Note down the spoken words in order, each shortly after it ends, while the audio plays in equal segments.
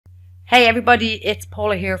Hey everybody, it's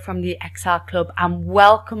Paula here from the Excel Club and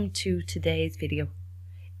welcome to today's video.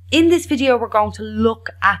 In this video we're going to look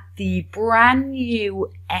at the brand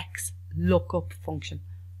new XLOOKUP function.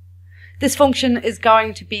 This function is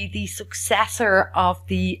going to be the successor of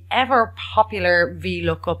the ever popular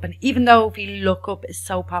VLOOKUP, and even though VLOOKUP is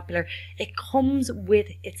so popular, it comes with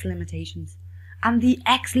its limitations. And the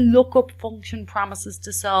XLOOKUP function promises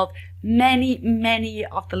to solve many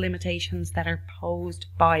of the limitations that are posed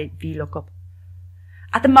by VLOOKUP.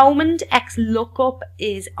 At the moment, XLOOKUP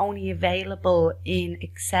is only available in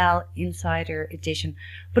Excel Insider Edition,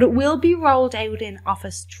 but it will be rolled out in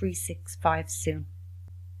Office 365 soon.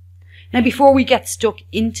 Now, before we get stuck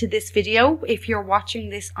into this video, if you're watching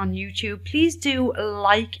this on YouTube, please do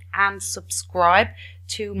like and subscribe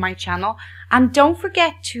to my channel, and don't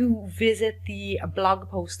forget to visit the blog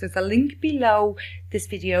post. There's a link below this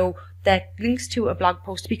video that links to a blog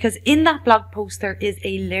post, because in that blog post there is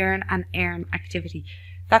a learn and earn activity.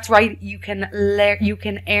 That's right, you can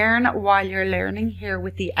earn while you're learning here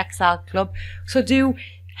with the Excel Club. So do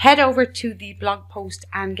head over to the blog post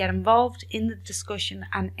and get involved in the discussion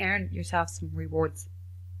and earn yourself some rewards.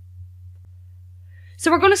 So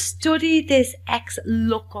we're going to study this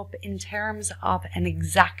XLOOKUP in terms of an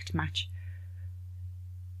exact match.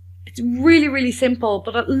 It's really simple,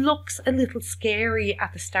 but it looks a little scary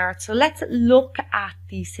at the start. So let's look at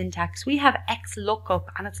the syntax. We have XLOOKUP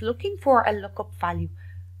and it's looking for a lookup value.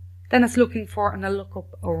 Then it's looking for an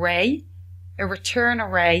lookup array, a return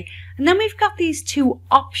array, and then we've got these two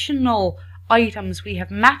optional items. We have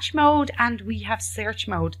match mode and we have search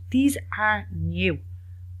mode. These are new.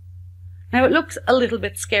 Now it looks a little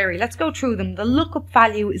bit scary. Let's go through them. The lookup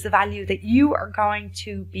value is the value that you are going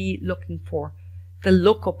to be looking for. The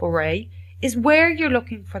lookup array is where you're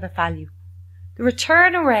looking for the value. The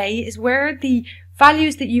return array is where the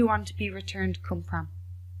values that you want to be returned come from.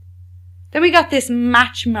 Then we got this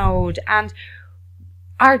match mode, and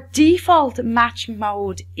our default match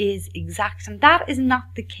mode is exact, and that is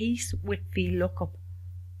not the case with VLOOKUP.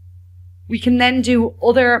 We can then do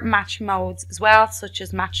other match modes as well, such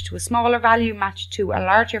as match to a smaller value, match to a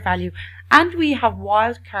larger value, and we have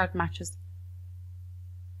wildcard matches.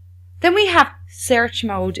 Then we have search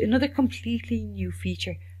mode, another completely new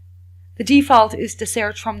feature. The default is to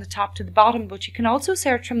search from the top to the bottom, but you can also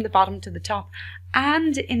search from the bottom to the top,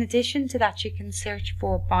 and in addition to that you can search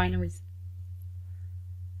for binaries.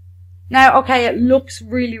 Now, okay, it looks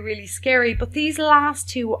really scary, but these last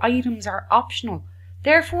two items are optional.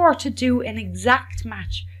 Therefore, to do an exact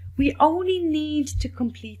match, we only need to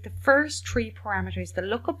complete the first three parameters: the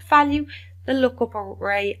lookup value, the lookup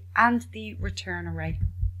array, and the return array.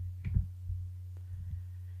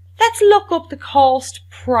 Let's look up the cost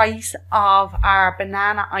price of our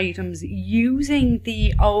banana items using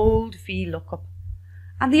the old VLOOKUP.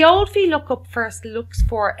 And the old VLOOKUP first looks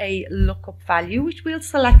for a lookup value, which we'll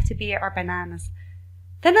select to be our bananas.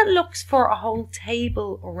 Then it looks for a whole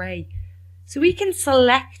table array, so we can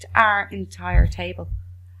select our entire table.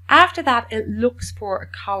 After that, it looks for a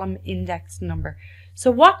column index number.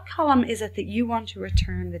 So what column is it that you want to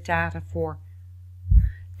return the data for?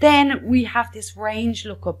 Then we have this range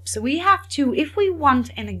lookup. So we have to, if we want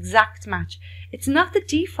an exact match, it's not the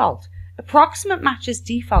default. Approximate match is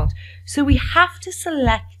default. So we have to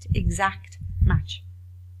select exact match.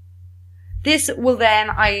 This will then,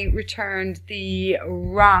 I returned the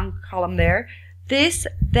wrong column there. This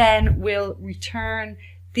then will return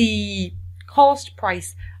the cost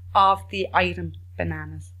price of the item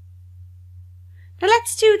bananas. Now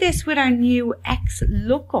let's do this with our new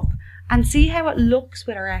XLOOKUP and see how it looks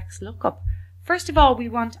with our XLOOKUP. First of all, we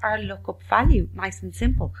want our lookup value, nice and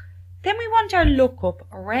simple. Then we want our lookup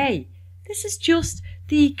array. This is just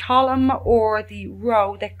the column or the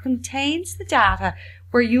row that contains the data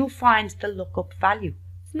where you'll find the lookup value.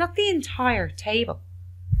 It's not the entire table.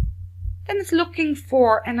 Then it's looking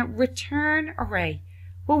for a return array.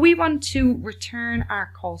 Well, we want to return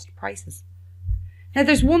our cost prices. Now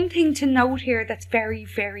there's one thing to note here that's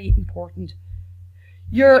very important.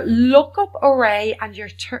 Your lookup array and your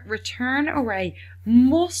return array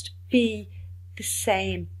must be the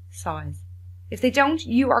same size. If they don't,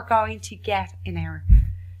 you are going to get an error.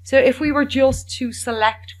 So if we were just to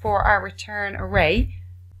select for our return array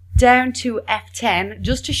down to F10,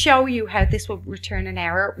 just to show you how this will return an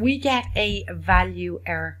error, we get a value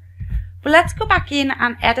error. But let's go back in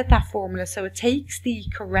and edit that formula so it takes the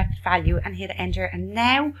correct value and hit enter, and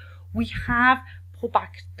now we have put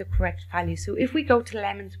back the correct value. So if we go to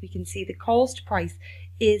lemons, we can see the cost price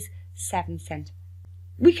is 7 cents.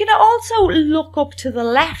 We can also look up to the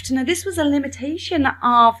left. Now this was a limitation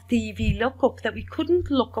of the VLOOKUP, that we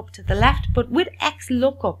couldn't look up to the left, but with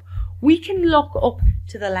XLOOKUP we can look up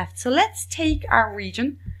to the left. So let's take our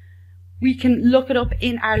region. We can look it up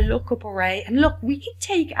in our lookup array. And look, we can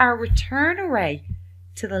take our return array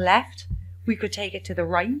to the left. We could take it to the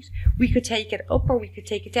right. We could take it up or we could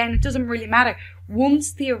take it down. It doesn't really matter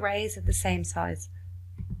once the arrays are the same size.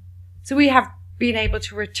 So we have been able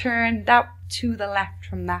to return that to the left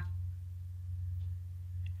from that.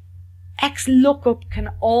 XLOOKUP can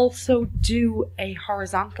also do a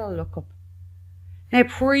horizontal lookup. Now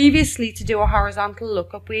previously, to do a horizontal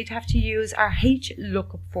lookup, we'd have to use our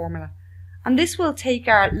HLOOKUP formula. And this will take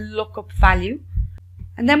our lookup value,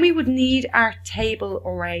 and then we would need our table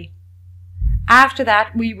array. After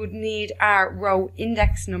that, we would need our row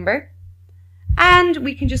index number, and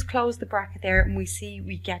we can just close the bracket there and we see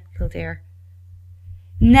we get Kildare.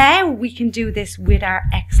 Now we can do this with our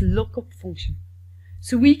XLOOKUP function.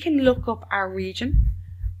 So we can look up our region,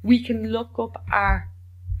 we can look up our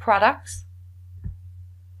products,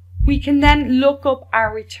 we can then look up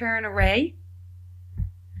our return array,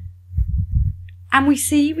 and we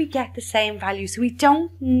see we get the same value, so we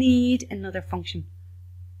don't need another function.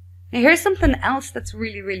 Now here's something else that's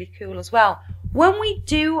really cool as well. When we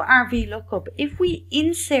do our VLOOKUP, if we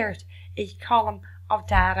insert a column of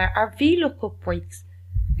data, our VLOOKUP breaks.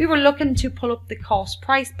 We were looking to pull up the cost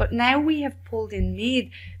price, but now we have pulled in mid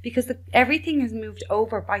because everything has moved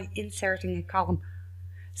over by inserting a column.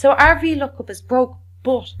 So our VLOOKUP is broke,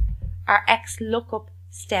 but our XLOOKUP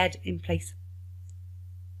stayed in place.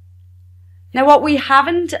 Now what we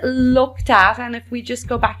haven't looked at, and if we just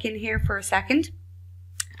go back in here for a second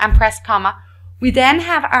and press comma, we then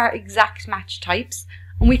have our exact match types,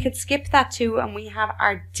 and we could skip that too, and we have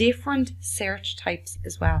our different search types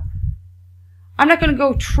as well. I'm not going to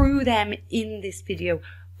go through them in this video,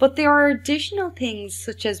 but there are additional things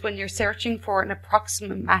such as when you're searching for an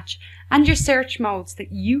approximate match and your search modes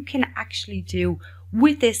that you can actually do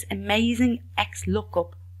with this amazing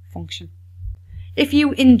XLOOKUP function. If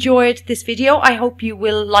you enjoyed this video, I hope you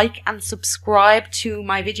will like and subscribe to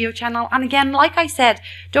my video channel. And again, like I said,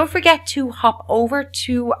 don't forget to hop over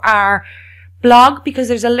to our blog because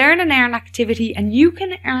there's a learn and earn activity and you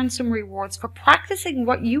can earn some rewards for practicing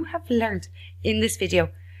what you have learned in this video.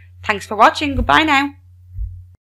 Thanks for watching. Goodbye now.